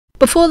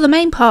Before the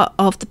main part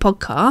of the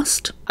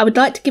podcast, I would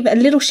like to give a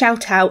little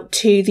shout out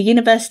to the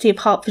University of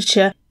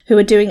Hertfordshire, who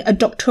are doing a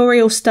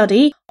doctoral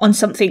study on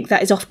something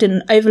that is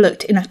often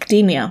overlooked in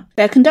academia.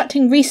 They're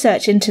conducting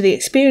research into the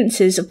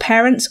experiences of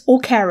parents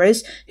or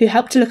carers who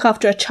help to look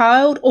after a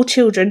child or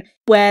children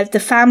where the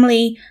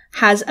family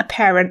has a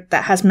parent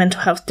that has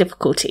mental health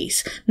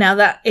difficulties. Now,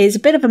 that is a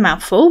bit of a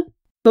mouthful,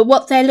 but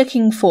what they're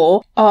looking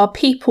for are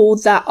people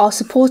that are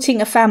supporting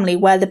a family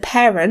where the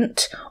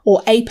parent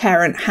or a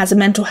parent has a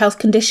mental health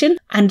condition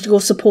and you're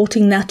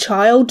supporting their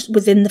child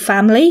within the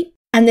family.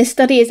 And this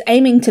study is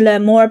aiming to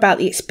learn more about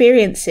the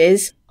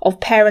experiences of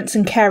parents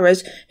and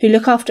carers who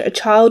look after a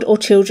child or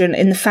children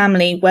in the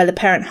family where the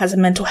parent has a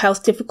mental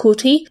health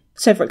difficulty.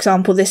 So, for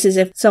example, this is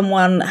if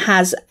someone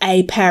has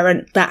a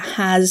parent that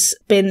has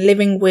been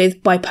living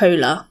with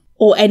bipolar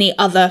or any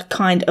other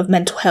kind of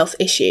mental health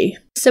issue.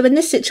 So in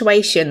this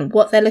situation,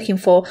 what they're looking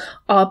for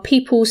are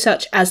people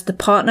such as the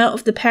partner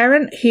of the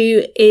parent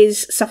who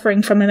is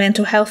suffering from a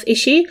mental health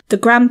issue, the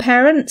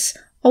grandparents,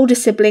 older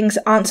siblings,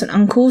 aunts and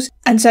uncles,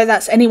 and so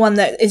that's anyone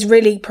that is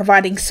really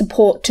providing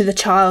support to the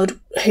child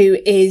who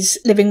is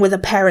living with a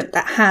parent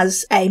that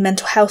has a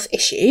mental health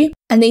issue.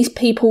 And these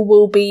people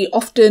will be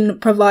often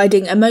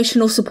providing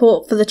emotional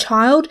support for the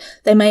child.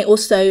 They may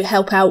also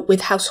help out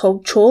with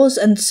household chores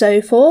and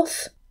so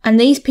forth. And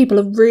these people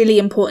are really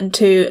important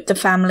to the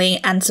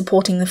family and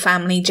supporting the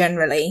family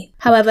generally.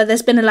 However,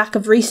 there's been a lack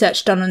of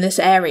research done on this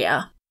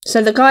area.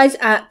 So the guys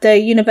at the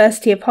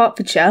University of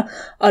Hertfordshire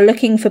are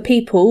looking for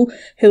people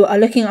who are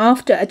looking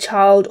after a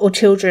child or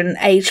children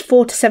aged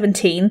 4 to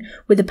 17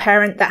 with a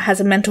parent that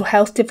has a mental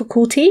health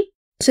difficulty.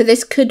 So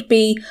this could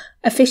be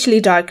officially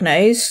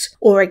diagnosed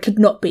or it could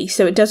not be.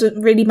 So it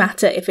doesn't really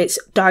matter if it's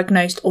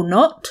diagnosed or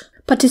not.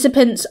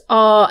 Participants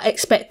are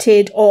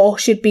expected or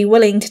should be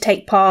willing to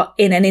take part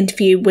in an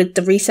interview with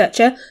the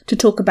researcher to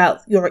talk about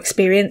your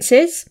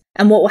experiences.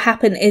 And what will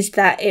happen is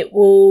that it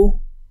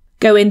will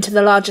go into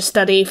the larger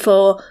study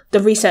for the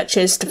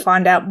researchers to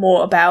find out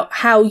more about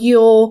how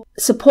your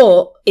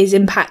support is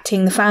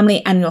impacting the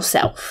family and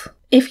yourself.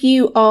 If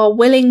you are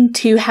willing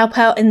to help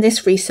out in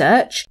this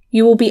research,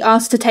 you will be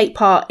asked to take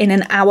part in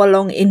an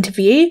hour-long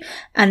interview,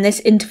 and this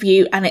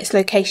interview and its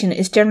location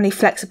is generally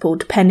flexible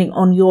depending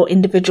on your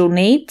individual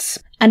needs.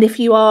 And if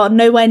you are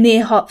nowhere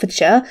near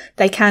Hertfordshire,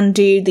 they can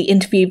do the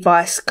interview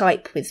via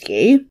Skype with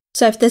you.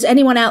 So if there's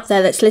anyone out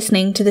there that's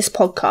listening to this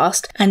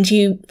podcast and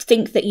you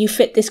think that you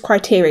fit this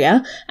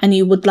criteria and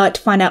you would like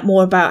to find out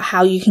more about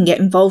how you can get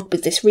involved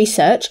with this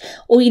research,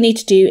 all you need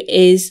to do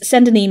is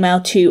send an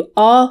email to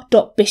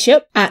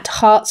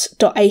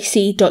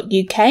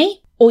r.bishop@hearts.ac.uk,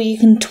 or you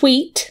can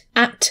tweet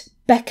at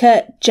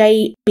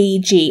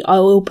BeccaJBG. I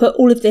will put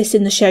all of this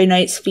in the show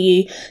notes for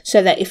you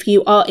so that if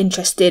you are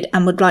interested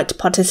and would like to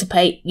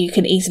participate, you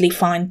can easily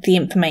find the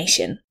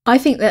information. I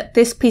think that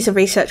this piece of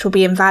research will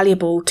be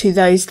invaluable to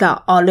those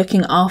that are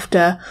looking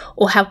after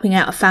or helping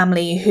out a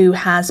family who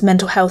has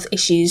mental health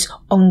issues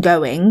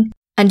ongoing,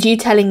 and you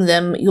telling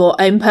them your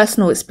own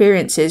personal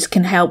experiences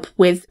can help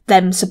with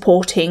them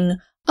supporting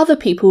other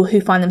people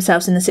who find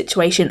themselves in the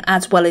situation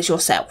as well as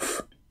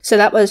yourself. So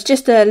that was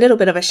just a little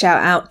bit of a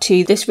shout out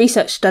to this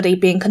research study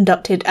being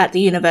conducted at the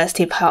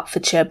University of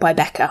Hertfordshire by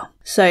Becca.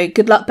 So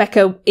good luck,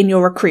 Becca, in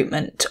your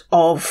recruitment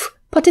of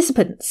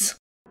participants.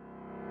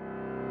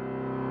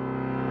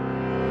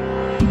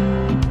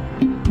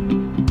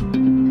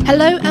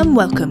 Hello and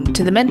welcome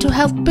to the Mental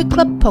Health Book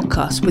Club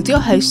podcast with your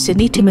hosts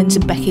Sydney Timmins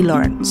and Becky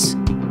Lawrence.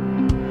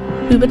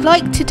 We would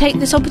like to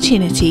take this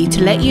opportunity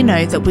to let you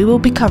know that we will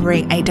be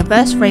covering a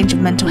diverse range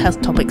of mental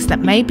health topics that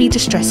may be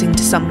distressing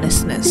to some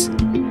listeners.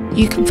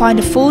 You can find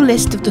a full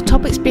list of the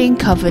topics being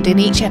covered in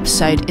each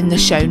episode in the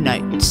show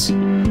notes.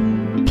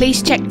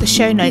 Please check the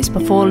show notes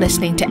before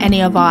listening to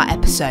any of our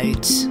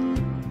episodes.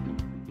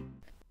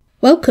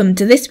 Welcome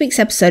to this week's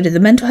episode of the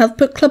Mental Health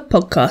Book Club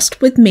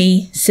podcast with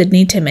me,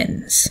 Sydney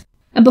Timmins.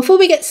 And before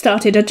we get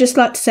started, I'd just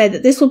like to say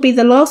that this will be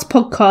the last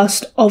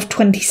podcast of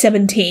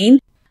 2017,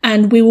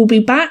 and we will be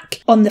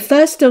back on the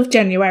 1st of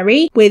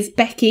January with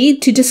Becky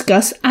to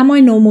discuss Am I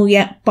Normal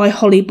Yet by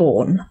Holly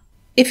Bourne.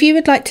 If you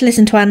would like to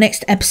listen to our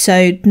next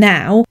episode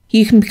now,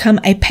 you can become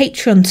a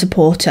Patreon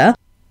supporter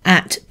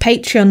at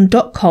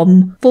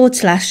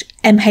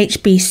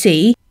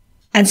patreon.com/MHBC,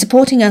 and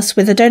supporting us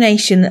with a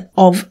donation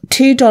of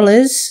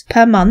 $2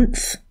 per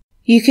month,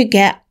 you could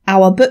get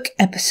our book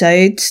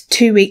episodes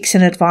 2 weeks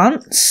in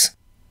advance.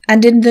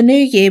 And in the new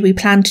year, we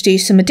plan to do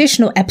some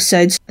additional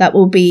episodes that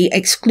will be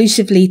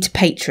exclusively to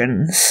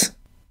patrons.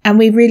 And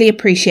we really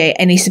appreciate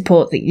any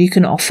support that you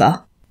can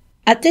offer.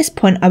 At this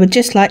point, I would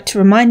just like to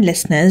remind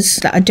listeners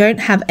that I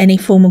don't have any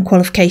formal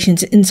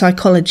qualifications in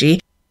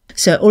psychology,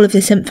 so all of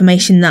this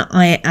information that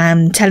I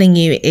am telling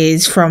you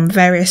is from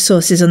various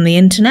sources on the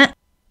internet,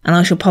 and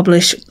I shall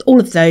publish all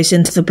of those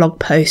into the blog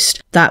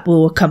post that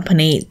will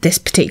accompany this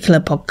particular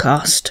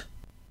podcast.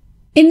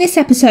 In this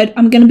episode,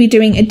 I'm going to be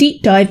doing a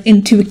deep dive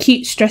into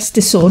acute stress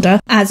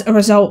disorder as a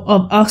result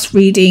of us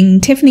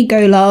reading Tiffany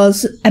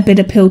Golar's A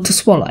Bitter Pill to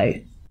Swallow.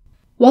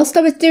 Whilst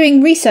I was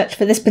doing research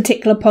for this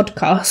particular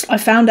podcast, I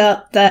found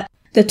out that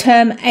The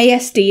term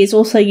ASD is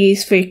also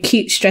used for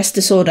acute stress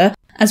disorder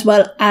as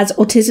well as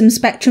autism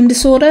spectrum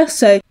disorder,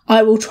 so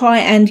I will try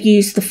and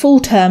use the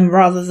full term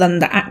rather than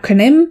the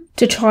acronym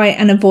to try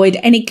and avoid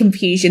any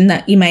confusion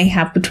that you may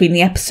have between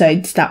the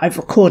episodes that I've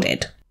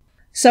recorded.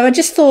 So I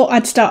just thought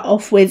I'd start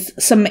off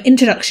with some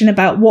introduction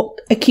about what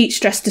acute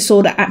stress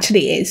disorder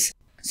actually is.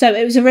 So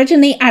it was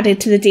originally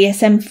added to the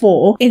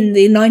DSM-4 in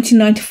the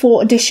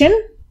 1994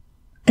 edition.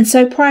 And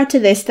so prior to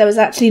this, there was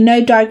actually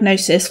no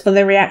diagnosis for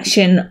the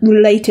reaction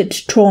related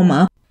to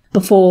trauma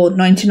before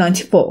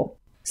 1994.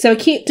 So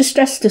acute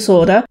distress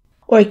disorder,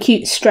 or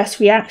acute stress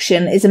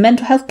reaction, is a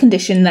mental health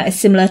condition that is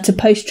similar to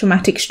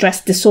post-traumatic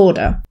stress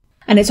disorder,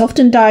 and it's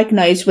often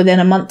diagnosed within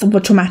a month of a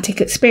traumatic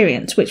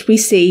experience, which we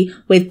see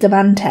with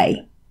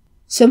Devante.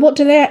 So what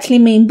do they actually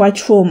mean by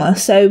trauma?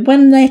 So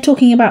when they're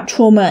talking about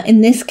trauma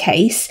in this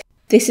case,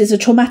 this is a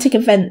traumatic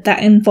event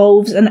that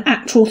involves an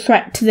actual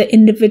threat to the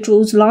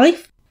individual's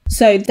life,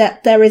 so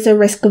that there is a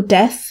risk of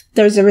death,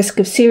 there is a risk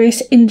of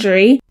serious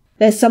injury,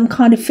 there's some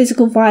kind of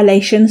physical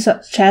violation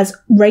such as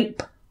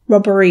rape,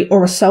 robbery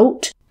or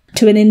assault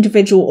to an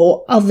individual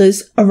or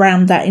others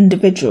around that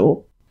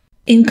individual.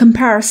 In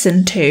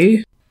comparison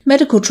to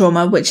medical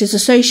trauma, which is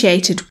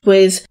associated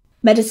with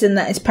medicine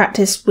that is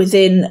practiced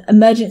within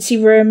emergency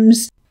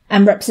rooms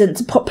and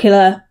represents a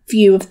popular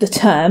view of the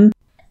term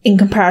in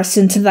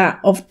comparison to that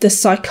of the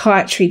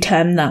psychiatry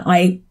term that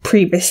I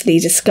previously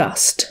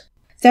discussed.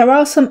 There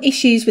are some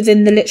issues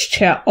within the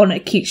literature on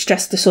acute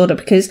stress disorder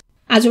because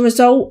as a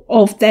result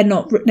of there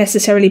not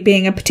necessarily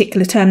being a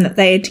particular term that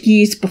they had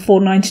used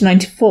before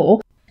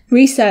 1994,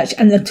 research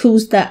and the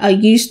tools that are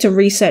used to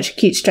research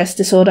acute stress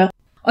disorder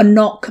are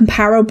not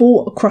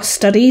comparable across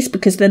studies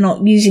because they're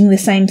not using the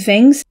same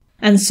things,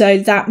 and so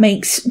that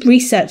makes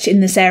research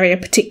in this area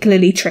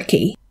particularly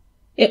tricky.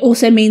 It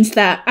also means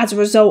that as a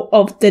result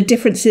of the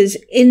differences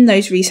in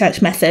those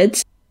research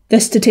methods, the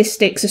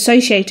statistics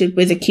associated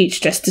with acute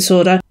stress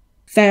disorder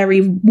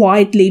vary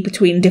widely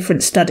between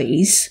different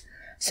studies.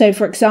 So,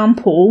 for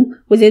example,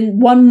 within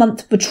 1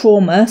 month of a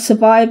trauma,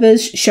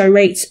 survivors show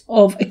rates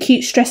of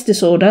acute stress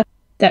disorder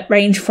that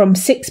range from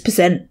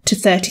 6% to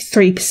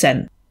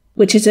 33%,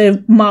 which is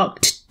a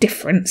marked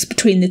difference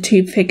between the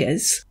two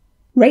figures.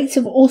 Rates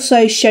have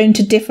also shown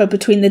to differ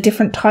between the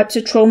different types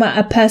of trauma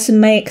a person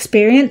may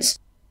experience.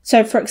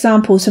 So, for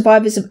example,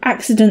 survivors of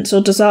accidents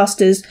or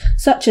disasters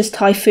such as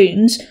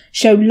typhoons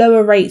show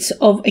lower rates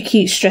of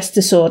acute stress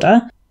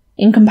disorder.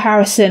 In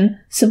comparison,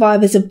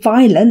 survivors of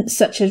violence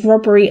such as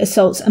robbery,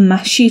 assaults and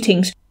mass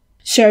shootings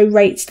show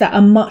rates that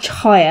are much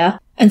higher.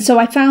 And so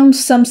I found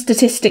some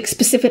statistics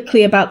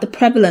specifically about the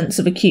prevalence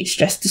of acute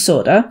stress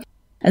disorder.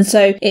 And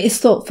so it is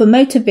thought for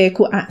motor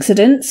vehicle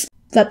accidents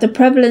that the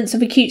prevalence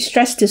of acute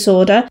stress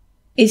disorder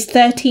is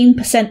 13%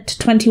 to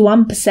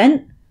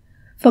 21%.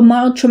 For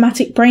mild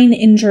traumatic brain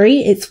injury,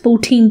 it's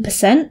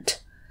 14%.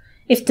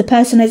 If the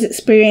person has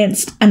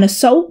experienced an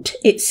assault,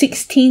 it's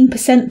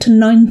 16% to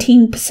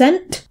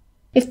 19%.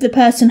 If the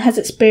person has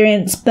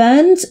experienced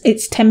burns,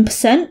 it's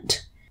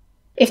 10%.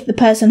 If the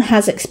person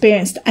has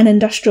experienced an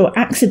industrial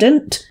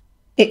accident,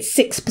 it's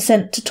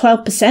 6% to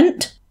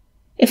 12%.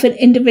 If an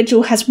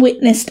individual has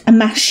witnessed a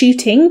mass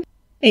shooting,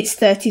 it's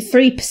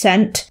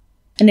 33%.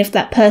 And if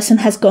that person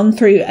has gone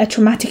through a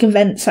traumatic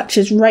event such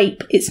as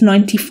rape, it's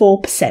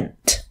 94%.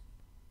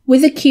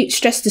 With acute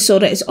stress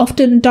disorder, it's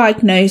often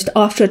diagnosed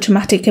after a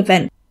traumatic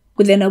event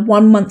within a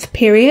 1 month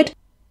period.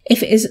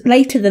 If it is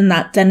later than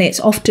that, then it's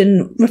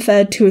often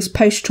referred to as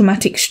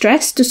post-traumatic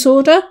stress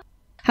disorder.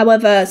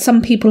 However,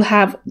 some people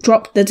have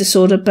dropped the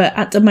disorder, but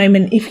at the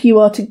moment, if you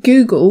are to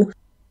Google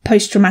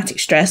post-traumatic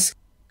stress,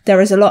 there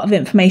is a lot of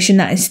information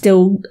that is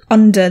still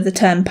under the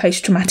term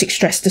post-traumatic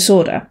stress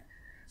disorder.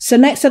 So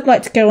next I'd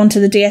like to go on to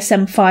the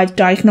DSM-5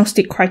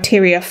 diagnostic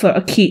criteria for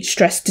acute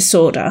stress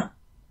disorder.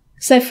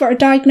 So for a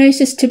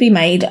diagnosis to be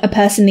made, a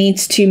person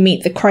needs to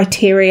meet the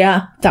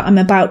criteria that I'm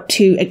about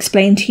to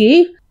explain to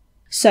you.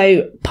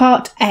 So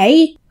part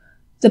A,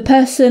 the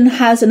person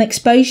has an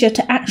exposure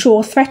to actual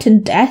or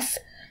threatened death,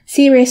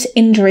 serious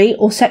injury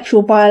or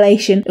sexual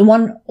violation in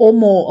one or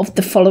more of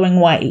the following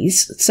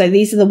ways. So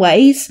these are the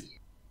ways.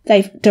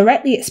 They've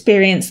directly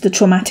experienced the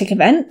traumatic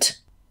event.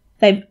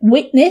 They've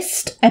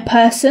witnessed a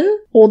person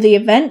or the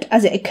event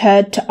as it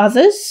occurred to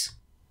others.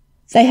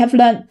 They have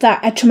learnt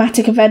that a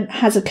traumatic event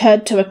has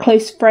occurred to a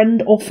close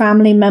friend or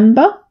family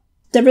member.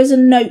 There is a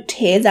note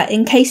here that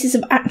in cases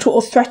of actual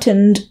or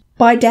threatened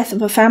by death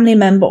of a family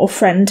member or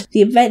friend,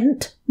 the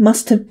event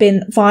must have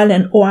been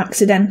violent or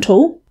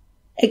accidental.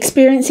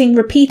 Experiencing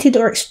repeated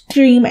or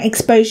extreme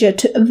exposure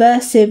to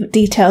aversive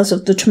details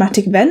of the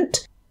traumatic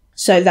event.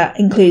 So that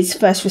includes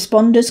first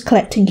responders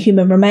collecting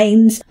human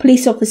remains,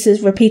 police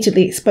officers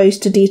repeatedly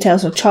exposed to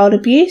details of child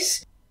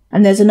abuse.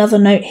 And there's another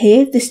note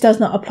here, this does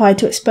not apply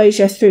to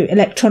exposure through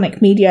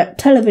electronic media,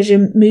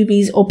 television,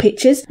 movies or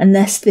pictures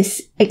unless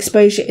this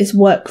exposure is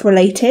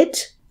work-related.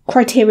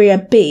 Criteria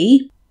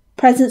B,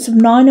 presence of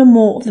 9 or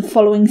more of the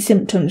following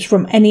symptoms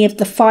from any of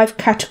the 5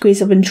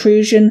 categories of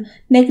intrusion,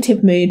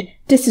 negative mood,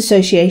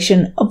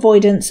 disassociation,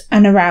 avoidance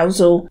and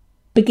arousal,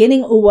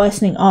 beginning or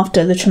worsening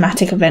after the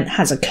traumatic event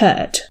has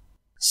occurred.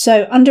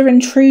 So under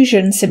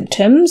intrusion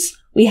symptoms,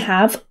 we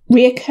have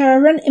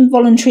recurrent,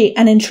 involuntary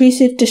and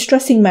intrusive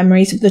distressing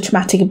memories of the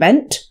traumatic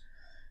event.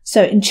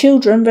 So in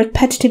children,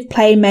 repetitive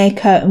play may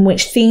occur in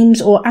which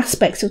themes or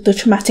aspects of the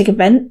traumatic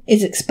event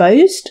is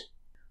exposed.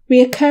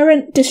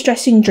 Recurrent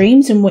distressing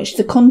dreams in which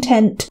the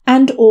content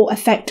and or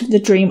effect of the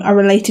dream are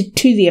related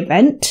to the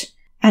event.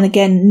 And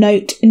again,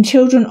 note, in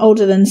children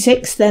older than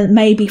 6, there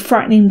may be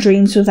frightening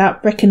dreams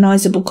without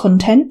recognisable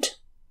content.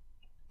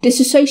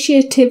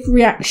 Dissociative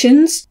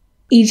reactions,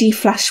 e.g.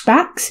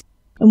 flashbacks,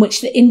 in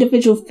which the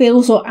individual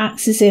feels or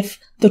acts as if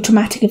the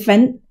traumatic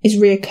event is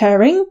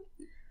reoccurring.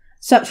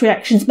 Such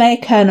reactions may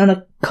occur on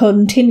a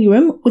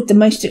continuum, with the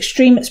most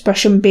extreme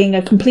expression being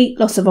a complete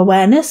loss of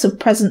awareness of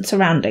present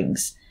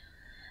surroundings.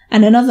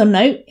 And another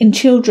note, in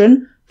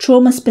children,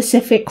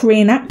 trauma-specific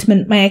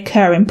reenactment may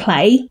occur in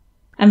play.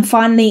 And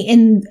finally,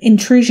 in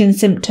intrusion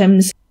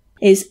symptoms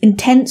is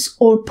intense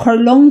or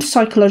prolonged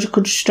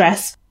psychological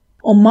distress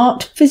or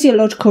marked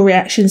physiological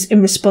reactions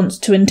in response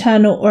to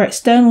internal or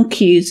external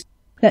cues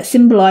that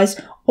symbolise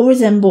or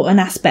resemble an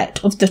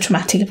aspect of the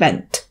traumatic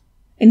event.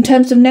 In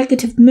terms of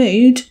negative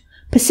mood,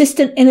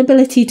 persistent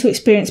inability to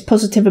experience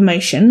positive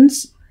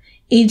emotions,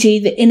 e.g.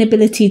 the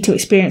inability to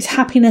experience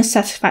happiness,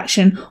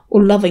 satisfaction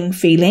or loving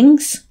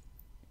feelings.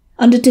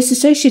 Under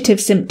dissociative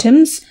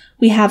symptoms,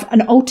 we have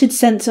an altered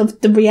sense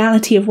of the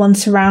reality of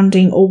one's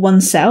surrounding or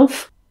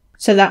oneself.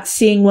 So that's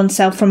seeing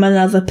oneself from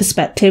another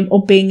perspective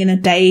or being in a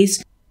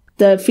daze,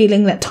 the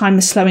feeling that time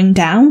is slowing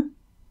down.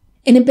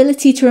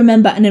 Inability to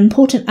remember an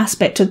important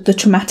aspect of the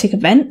traumatic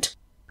event,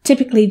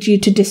 typically due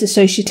to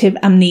dissociative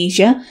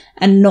amnesia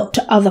and not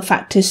to other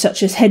factors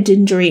such as head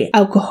injury,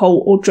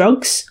 alcohol or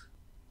drugs.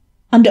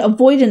 Under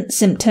avoidance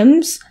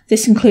symptoms,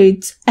 this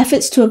includes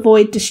efforts to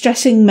avoid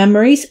distressing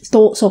memories,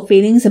 thoughts or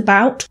feelings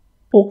about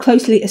or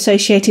closely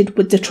associated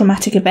with the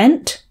traumatic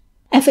event.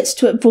 Efforts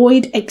to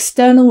avoid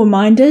external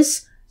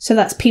reminders, so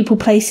that's people,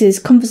 places,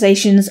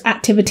 conversations,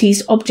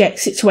 activities,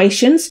 objects,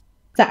 situations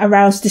that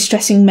arouse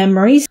distressing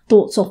memories,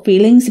 thoughts or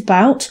feelings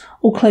about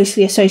or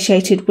closely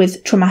associated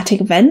with traumatic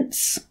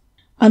events.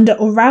 Under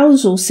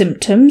arousal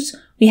symptoms,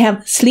 we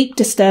have sleep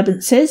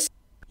disturbances,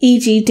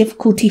 e.g.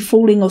 difficulty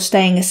falling or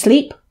staying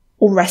asleep,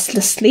 or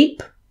restless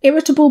sleep,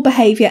 irritable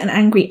behaviour and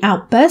angry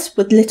outbursts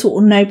with little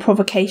or no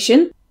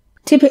provocation,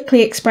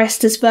 typically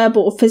expressed as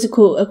verbal or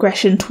physical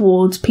aggression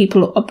towards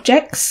people or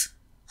objects,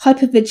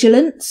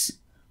 hypervigilance,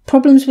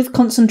 problems with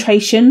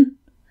concentration,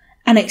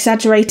 an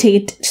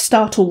exaggerated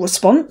startle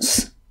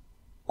response.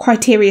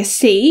 Criteria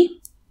C,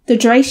 the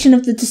duration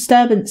of the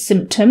disturbance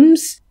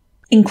symptoms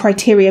in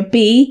criteria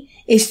B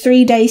is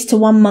 3 days to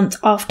 1 month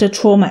after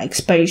trauma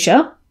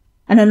exposure.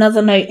 And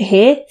another note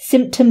here,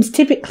 symptoms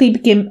typically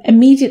begin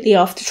immediately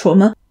after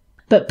trauma,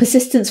 but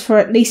persistence for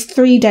at least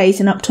 3 days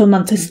and up to a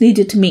month is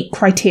needed to meet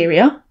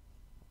criteria.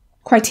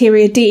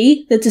 Criteria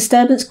D, the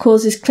disturbance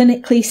causes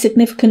clinically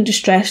significant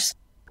distress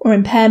or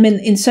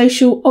impairment in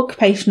social,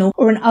 occupational,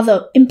 or in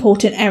other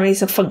important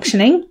areas of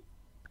functioning.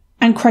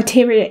 And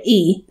criteria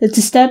E, the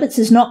disturbance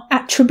is not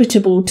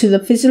attributable to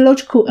the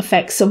physiological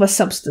effects of a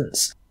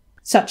substance,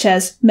 such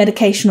as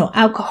medication or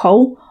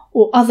alcohol,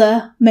 or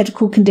other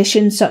medical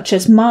conditions such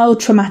as mild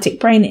traumatic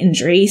brain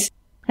injuries,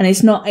 and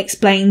is not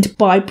explained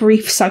by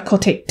brief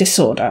psychotic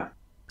disorder.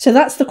 So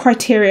that's the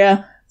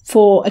criteria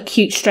for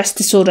acute stress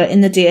disorder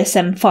in the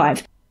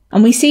DSM-5.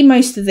 And we see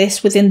most of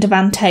this within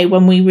Devante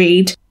when we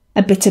read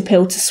A Bitter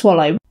Pill to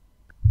Swallow.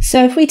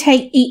 So if we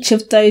take each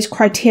of those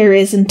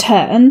criteria in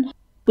turn,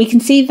 we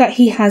can see that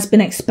he has been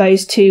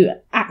exposed to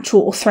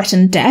actual or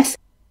threatened death.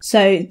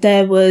 So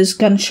there was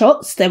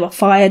gunshots, they were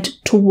fired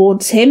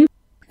towards him.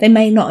 They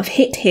may not have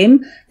hit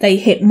him, they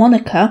hit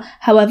Monica,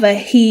 however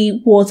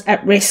he was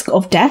at risk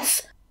of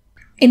death.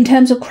 In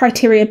terms of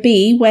criteria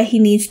B, where he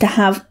needs to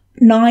have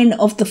 9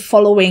 of the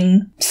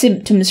following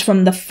symptoms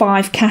from the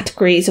 5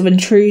 categories of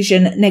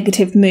intrusion,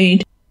 negative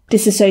mood,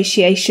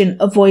 disassociation,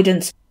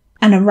 avoidance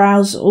and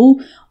arousal,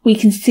 we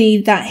can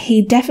see that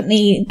he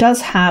definitely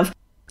does have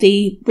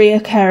the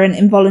reoccurring,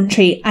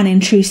 involuntary and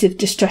intrusive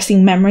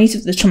distressing memories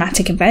of the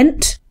traumatic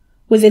event.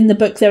 Within the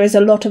book there is a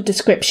lot of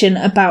description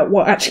about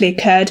what actually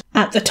occurred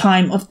at the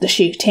time of the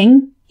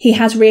shooting. He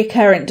has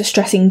recurrent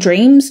distressing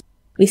dreams.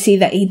 We see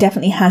that he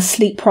definitely has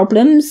sleep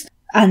problems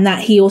and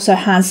that he also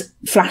has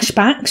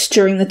flashbacks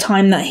during the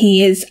time that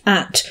he is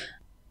at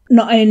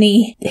not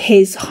only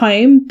his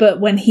home but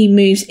when he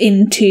moves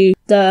into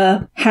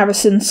the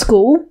Harrison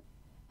school.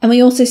 And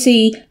we also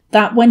see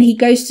that when he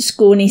goes to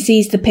school and he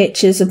sees the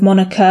pictures of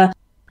Monica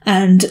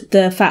and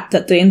the fact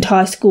that the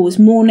entire school is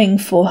mourning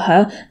for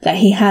her, that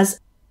he has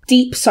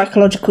deep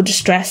psychological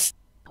distress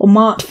or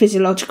marked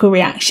physiological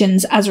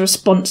reactions as a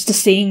response to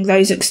seeing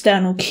those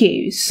external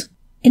cues.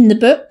 In the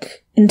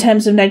book, in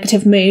terms of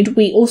negative mood,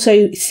 we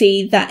also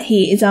see that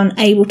he is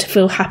unable to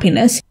feel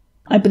happiness.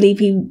 I believe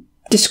he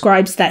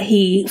describes that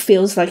he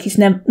feels like he's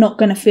not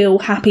going to feel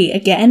happy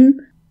again.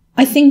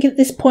 I think at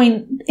this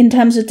point, in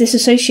terms of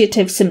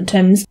dissociative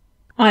symptoms,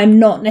 I'm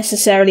not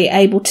necessarily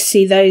able to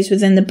see those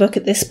within the book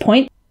at this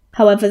point.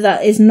 However,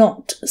 that is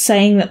not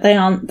saying that they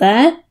aren't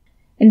there.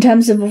 In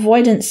terms of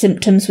avoidance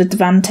symptoms with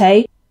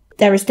Devante,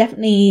 there is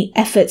definitely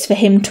efforts for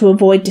him to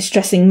avoid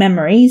distressing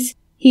memories.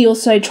 He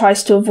also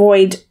tries to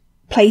avoid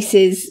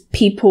places,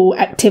 people,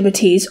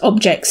 activities,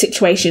 objects,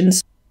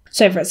 situations.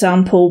 So, for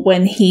example,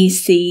 when he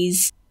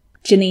sees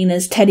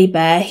Janina's teddy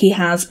bear, he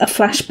has a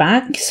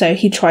flashback, so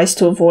he tries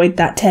to avoid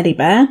that teddy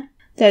bear.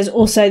 There's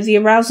also the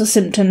arousal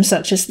symptoms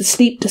such as the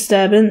sleep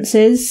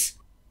disturbances.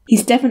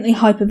 He's definitely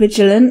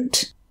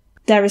hypervigilant.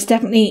 There is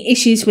definitely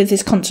issues with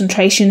his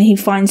concentration. He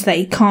finds that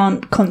he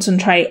can't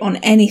concentrate on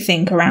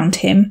anything around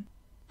him.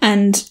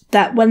 And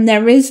that when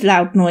there is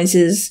loud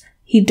noises,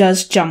 he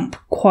does jump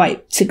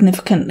quite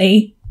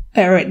significantly,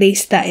 or at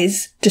least that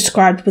is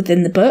described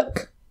within the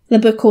book. The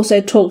book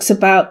also talks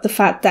about the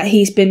fact that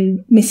he's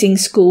been missing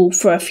school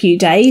for a few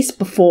days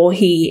before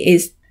he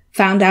is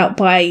found out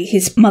by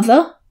his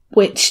mother,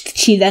 which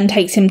she then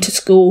takes him to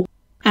school,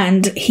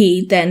 and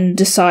he then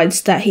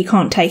decides that he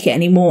can't take it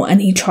anymore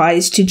and he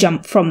tries to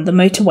jump from the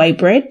motorway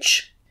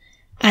bridge.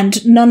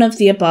 And none of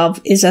the above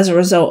is as a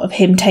result of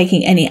him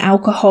taking any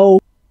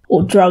alcohol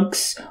or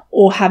drugs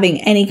or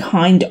having any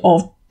kind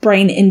of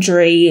brain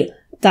injury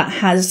that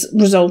has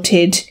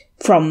resulted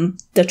from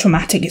the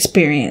traumatic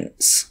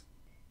experience.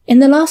 In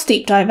the last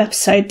deep dive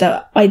episode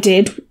that I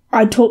did,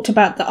 I talked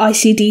about the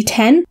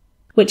ICD-10,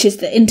 which is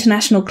the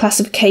International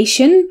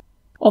Classification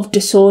of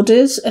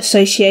Disorders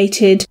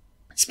associated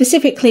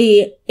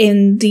specifically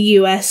in the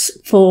US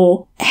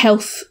for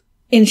health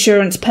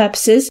insurance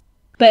purposes,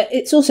 but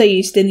it's also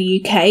used in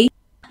the UK.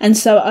 And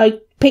so I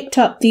picked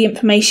up the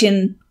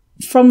information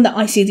from the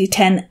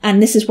ICD-10,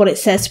 and this is what it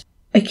says.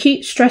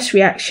 Acute stress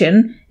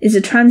reaction is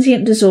a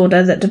transient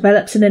disorder that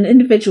develops in an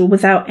individual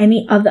without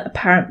any other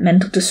apparent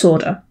mental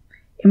disorder,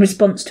 in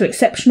response to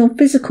exceptional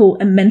physical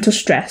and mental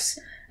stress,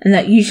 and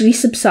that usually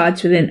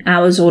subsides within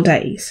hours or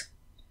days.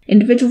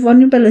 Individual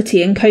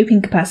vulnerability and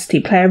coping capacity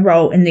play a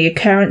role in the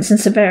occurrence and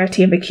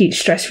severity of acute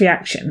stress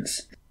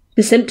reactions.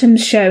 The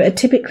symptoms show a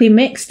typically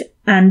mixed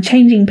and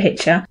changing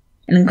picture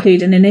and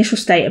include an initial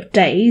state of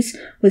daze,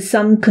 with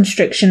some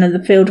constriction of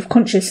the field of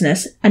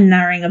consciousness and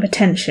narrowing of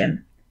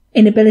attention,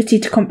 inability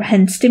to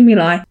comprehend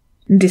stimuli,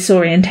 and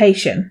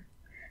disorientation.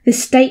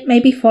 This state may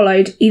be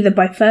followed either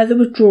by further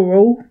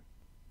withdrawal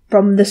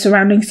from the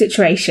surrounding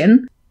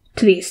situation,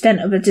 to the extent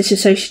of a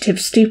dissociative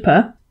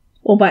stupor,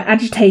 or by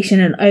agitation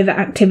and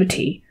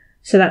overactivity,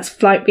 so that's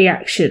flight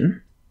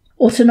reaction.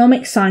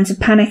 Autonomic signs of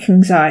panic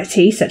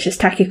anxiety, such as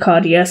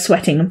tachycardia,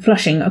 sweating and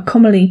flushing, are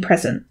commonly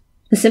present.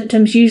 The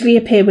symptoms usually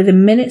appear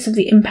within minutes of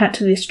the impact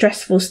of the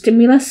stressful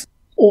stimulus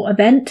or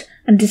event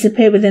and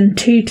disappear within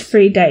 2 to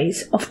 3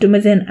 days, often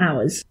within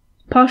hours.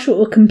 Partial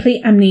or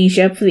complete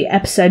amnesia for the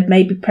episode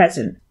may be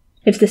present.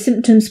 If the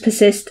symptoms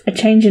persist, a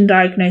change in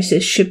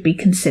diagnosis should be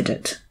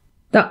considered.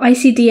 The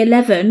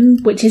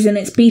ICD-11, which is in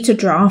its beta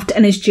draft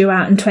and is due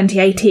out in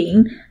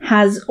 2018,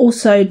 has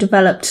also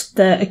developed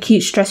the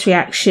acute stress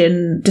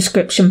reaction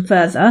description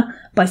further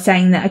by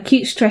saying that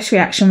acute stress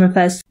reaction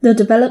refers to the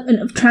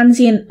development of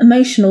transient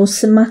emotional,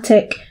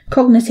 somatic,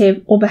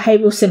 cognitive or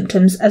behavioural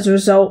symptoms as a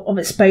result of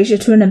exposure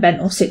to an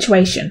event or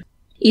situation,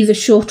 either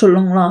short or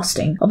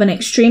long-lasting, of an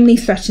extremely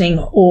threatening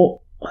or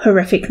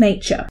horrific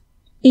nature,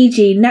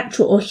 e.g.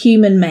 natural or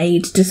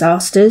human-made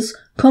disasters,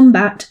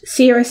 combat,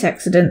 serious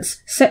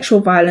accidents,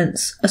 sexual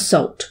violence,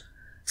 assault.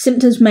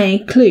 Symptoms may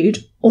include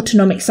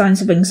autonomic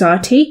signs of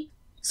anxiety,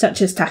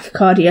 such as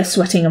tachycardia,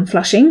 sweating and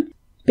flushing,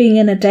 being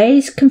in a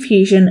daze,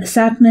 confusion,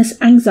 sadness,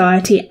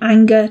 anxiety,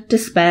 anger,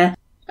 despair,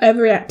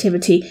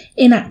 overreactivity,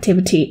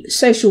 inactivity,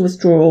 social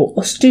withdrawal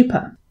or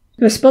stupor.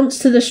 The response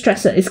to the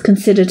stressor is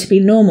considered to be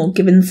normal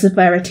given the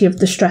severity of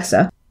the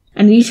stressor,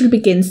 and usually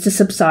begins to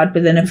subside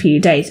within a few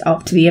days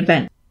after the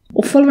event,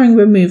 or following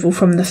removal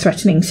from the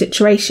threatening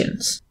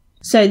situations.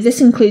 So this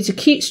includes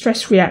acute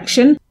stress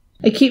reaction,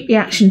 acute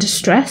reaction to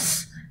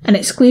stress, and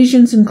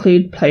exclusions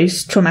include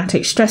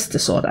post-traumatic stress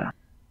disorder.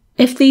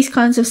 If these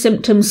kinds of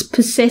symptoms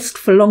persist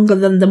for longer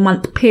than the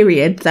month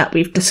period that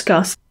we've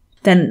discussed,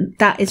 then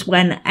that is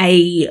when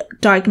a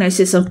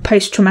diagnosis of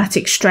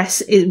post-traumatic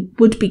stress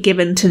would be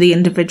given to the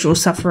individual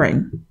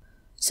suffering.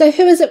 So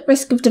who is at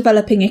risk of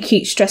developing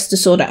acute stress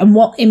disorder, and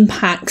what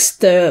impacts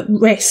the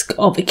risk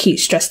of acute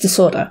stress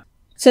disorder?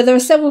 So there are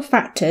several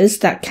factors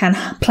that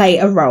can play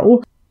a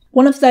role.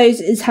 One of those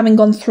is having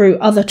gone through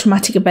other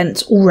traumatic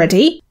events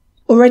already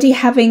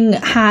having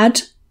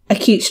had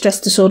acute stress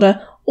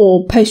disorder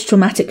or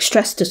post-traumatic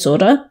stress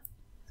disorder,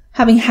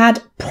 having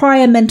had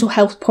prior mental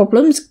health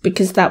problems,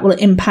 because that will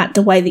impact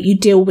the way that you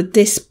deal with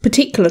this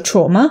particular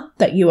trauma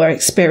that you are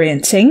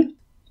experiencing,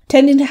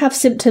 tending to have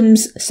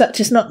symptoms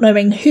such as not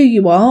knowing who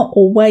you are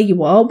or where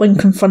you are when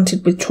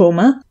confronted with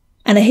trauma,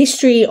 and a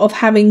history of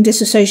having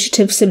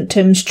dissociative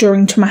symptoms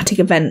during traumatic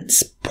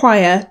events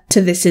prior to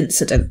this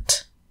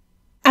incident.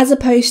 As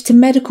opposed to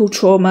medical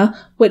trauma,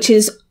 which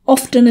is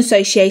often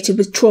associated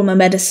with trauma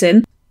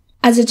medicine,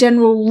 as a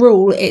general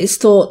rule, it is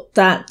thought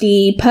that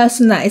the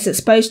person that is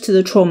exposed to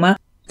the trauma,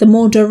 the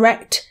more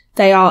direct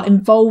they are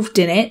involved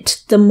in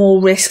it, the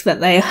more risk that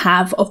they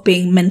have of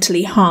being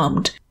mentally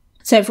harmed.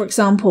 So, for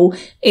example,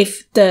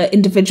 if the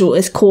individual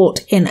is caught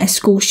in a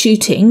school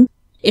shooting,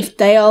 if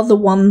they are the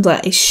one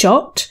that is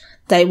shot,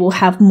 they will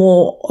have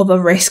more of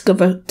a risk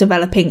of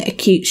developing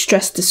acute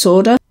stress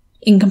disorder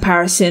in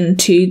comparison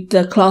to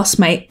the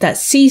classmate that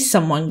sees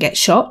someone get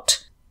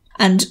shot.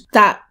 And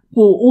that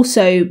will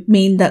also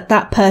mean that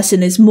that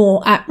person is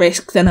more at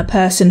risk than a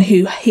person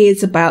who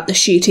hears about the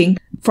shooting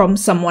from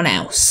someone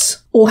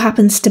else, or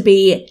happens to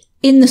be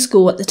in the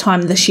school at the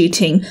time of the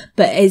shooting,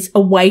 but is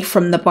away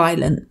from the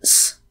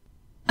violence.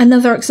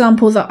 Another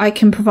example that I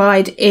can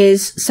provide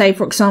is, say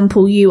for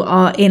example, you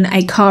are in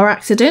a car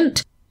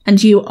accident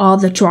and you are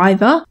the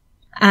driver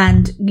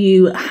and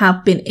you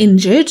have been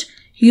injured.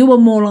 You are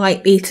more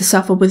likely to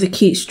suffer with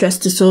acute stress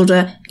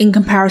disorder in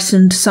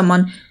comparison to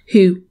someone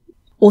who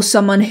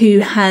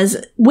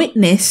has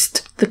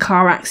witnessed the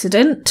car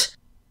accident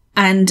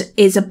and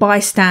is a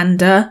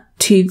bystander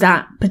to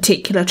that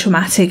particular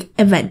traumatic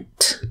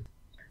event.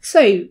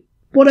 So,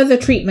 what are the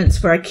treatments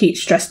for acute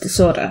stress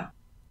disorder?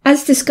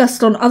 As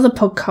discussed on other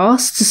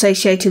podcasts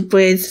associated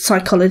with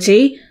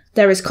psychology,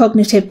 there is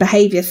cognitive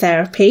behaviour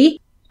therapy,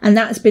 and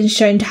that has been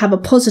shown to have a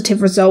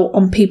positive result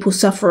on people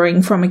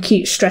suffering from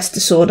acute stress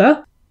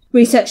disorder.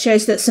 Research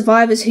shows that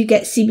survivors who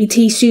get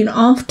CBT soon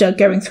after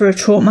going through a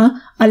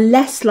trauma are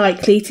less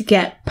likely to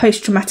get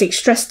post-traumatic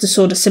stress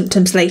disorder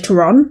symptoms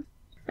later on.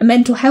 A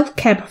mental health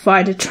care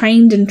provider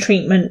trained in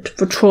treatment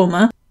for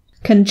trauma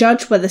can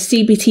judge whether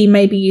CBT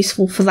may be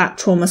useful for that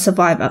trauma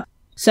survivor.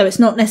 So it's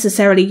not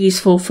necessarily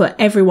useful for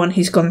everyone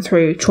who's gone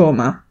through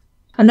trauma.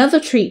 Another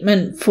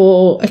treatment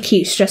for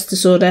acute stress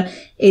disorder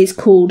is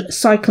called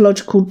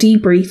psychological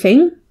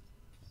debriefing,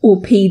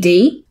 or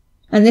PD,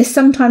 and this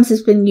sometimes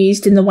has been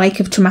used in the wake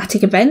of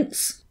traumatic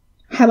events.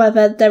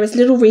 However, there is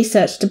little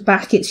research to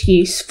back its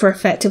use for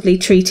effectively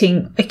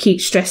treating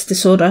acute stress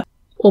disorder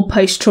or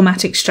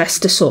post-traumatic stress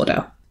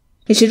disorder.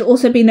 It should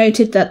also be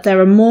noted that there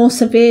are more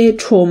severe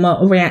trauma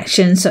or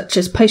reactions such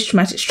as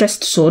post-traumatic stress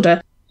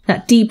disorder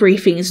that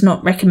debriefing is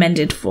not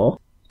recommended for.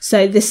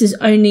 So this is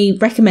only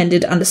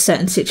recommended under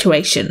certain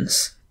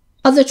situations.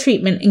 Other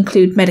treatment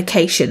include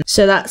medication.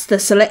 So that's the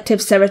selective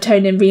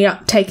serotonin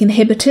reuptake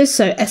inhibitors,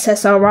 so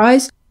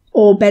SSRIs,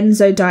 or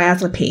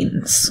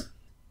benzodiazepines.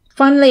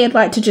 Finally, I'd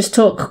like to just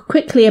talk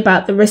quickly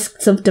about the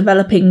risks of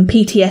developing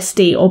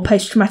PTSD or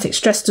post-traumatic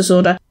stress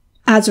disorder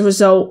as a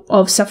result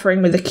of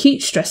suffering with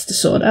acute stress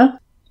disorder.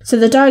 So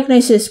the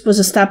diagnosis was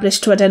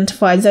established to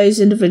identify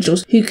those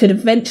individuals who could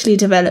eventually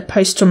develop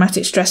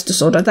post-traumatic stress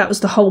disorder. That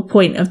was the whole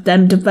point of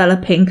them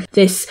developing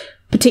this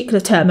particular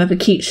term of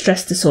acute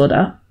stress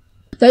disorder.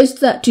 Those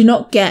that do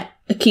not get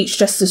acute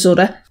stress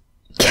disorder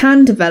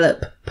can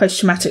develop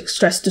post-traumatic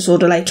stress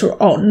disorder later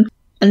on,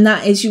 and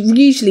that is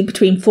usually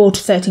between 4 to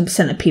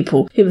 13% of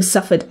people who have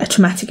suffered a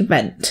traumatic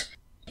event.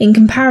 In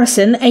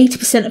comparison,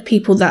 80% of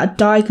people that are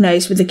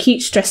diagnosed with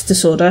acute stress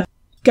disorder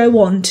go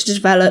on to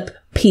develop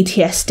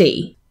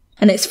PTSD.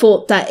 And it's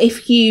thought that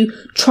if you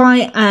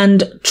try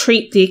and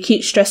treat the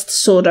acute stress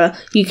disorder,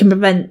 you can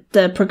prevent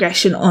the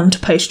progression onto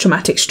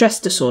post-traumatic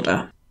stress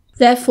disorder.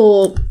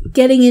 Therefore,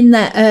 getting in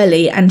there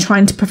early and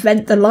trying to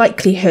prevent the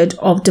likelihood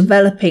of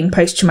developing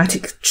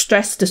post-traumatic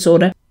stress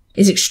disorder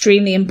is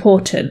extremely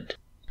important.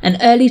 An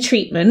early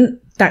treatment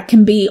that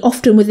can be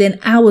often within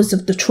hours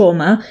of the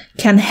trauma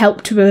can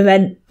help to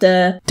prevent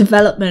the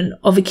development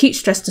of acute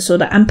stress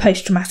disorder and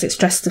post-traumatic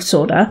stress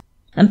disorder.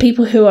 And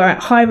people who are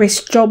at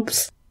high-risk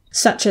jobs,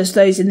 such as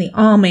those in the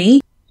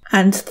army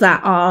and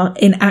that are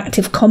in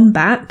active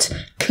combat,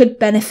 could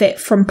benefit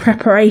from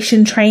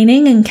preparation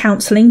training and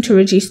counselling to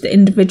reduce the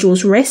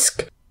individual's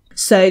risk.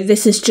 So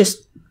this is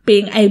just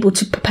being able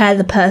to prepare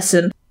the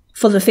person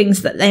for the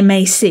things that they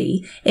may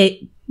see. It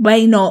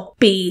may not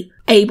be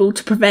able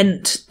to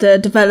prevent the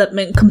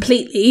development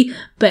completely,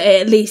 but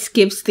it at least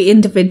gives the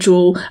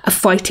individual a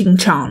fighting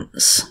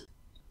chance.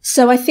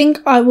 So I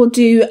think I will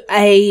do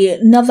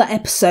another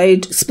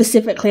episode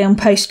specifically on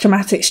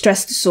post-traumatic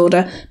stress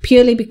disorder,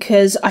 purely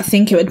because I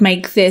think it would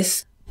make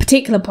this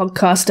particular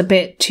podcast a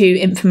bit too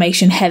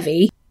information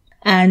heavy,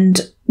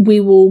 and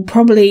we will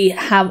probably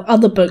have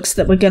other books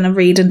that we're going to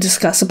read and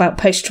discuss about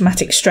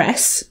post-traumatic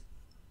stress.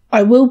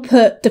 I will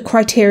put the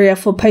criteria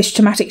for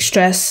post-traumatic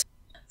stress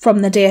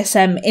from the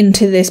DSM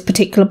into this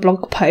particular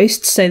blog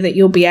post so that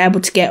you'll be able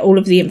to get all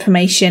of the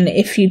information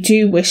if you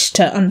do wish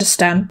to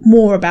understand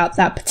more about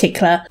that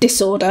particular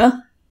disorder.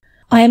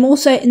 I am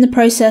also in the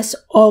process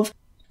of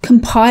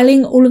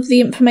compiling all of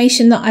the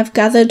information that I've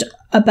gathered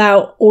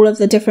about all of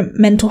the different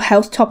mental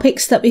health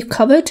topics that we've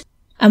covered.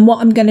 And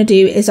what I'm going to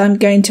do is I'm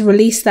going to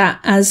release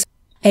that as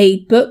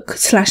a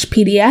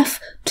book/PDF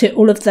to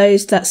all of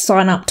those that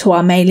sign up to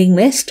our mailing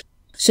list.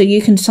 So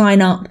you can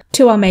sign up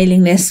to our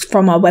mailing list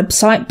from our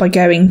website by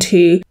going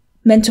to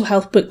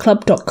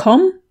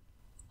mentalhealthbookclub.com.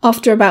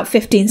 After about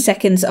 15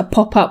 seconds, a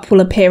pop-up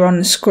will appear on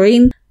the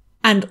screen.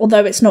 And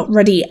although it's not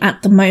ready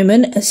at the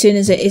moment, as soon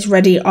as it is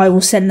ready, I will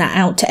send that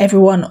out to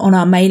everyone on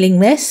our mailing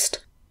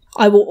list.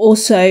 I will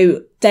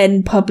also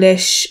then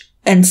publish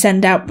and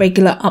send out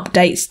regular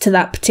updates to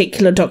that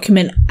particular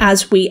document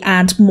as we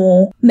add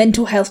more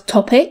mental health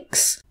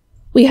topics.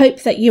 We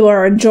hope that you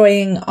are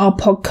enjoying our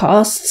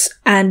podcasts,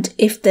 and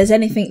if there's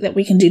anything that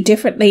we can do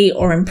differently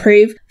or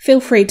improve, feel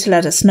free to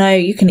let us know.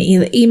 You can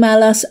either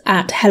email us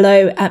at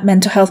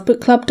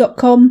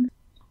hello@mentalhealthbookclub.com,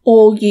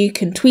 or you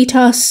can tweet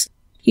us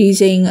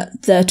using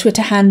the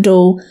Twitter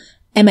handle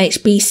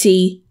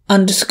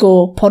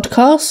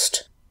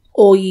MHBC_podcast,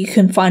 or you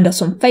can find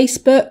us on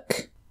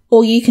Facebook,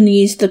 or you can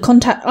use the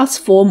Contact Us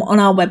form on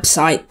our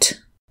website.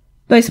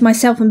 Both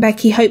myself and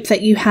Becky hope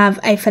that you have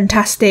a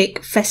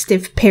fantastic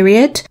festive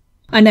period.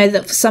 I know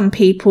that for some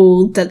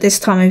people that this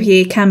time of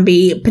year can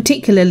be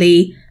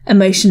particularly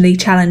emotionally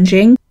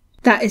challenging.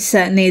 That is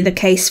certainly the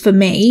case for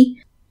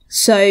me.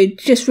 So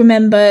just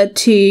remember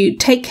to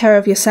take care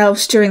of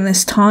yourselves during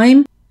this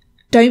time.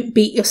 Don't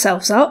beat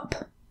yourselves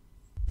up.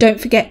 Don't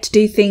forget to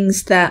do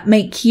things that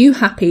make you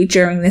happy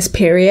during this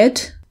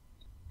period.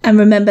 And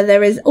remember,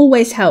 there is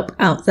always help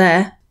out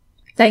there.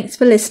 Thanks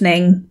for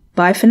listening.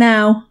 Bye for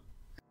now.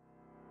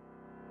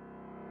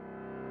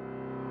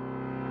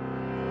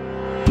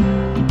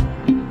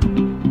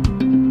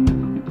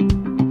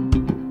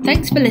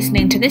 Thanks for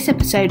listening to this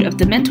episode of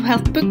the Mental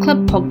Health Book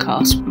Club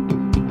podcast.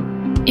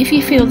 If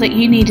you feel that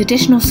you need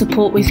additional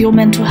support with your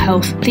mental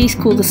health, please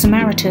call the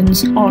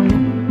Samaritans on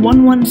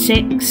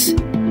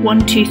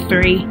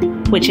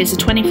 116-123, which is a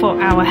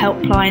 24-hour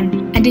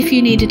helpline. And if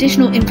you need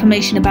additional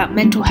information about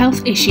mental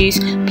health issues,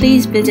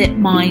 please visit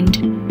Mind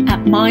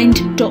at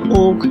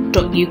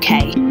mind.org.uk.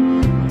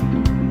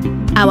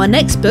 Our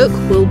next book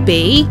will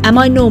be Am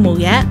I Normal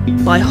Yet?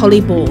 By Holly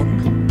Bourne.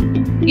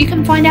 You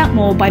can find out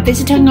more by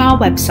visiting our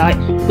website,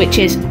 which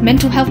is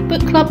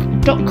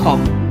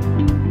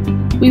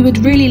mentalhealthbookclub.com. We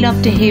would really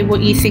love to hear what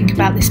you think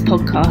about this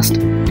podcast.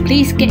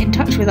 Please get in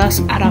touch with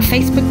us at our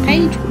Facebook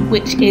page,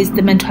 which is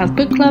the Mental Health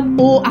Book Club,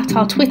 or at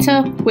our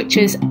Twitter, which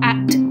is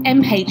at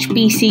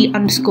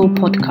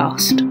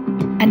MHBC_podcast.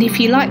 And if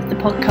you like the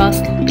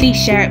podcast, please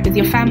share it with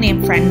your family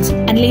and friends,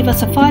 and leave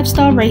us a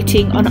 5-star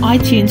rating on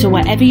iTunes or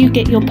wherever you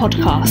get your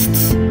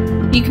podcasts.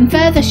 You can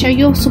further show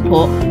your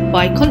support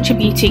by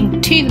contributing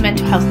to the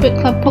Mental Health Book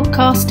Club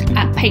podcast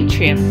at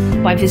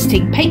Patreon by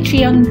visiting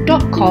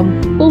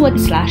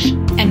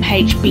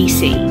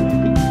patreon.com/MHBC.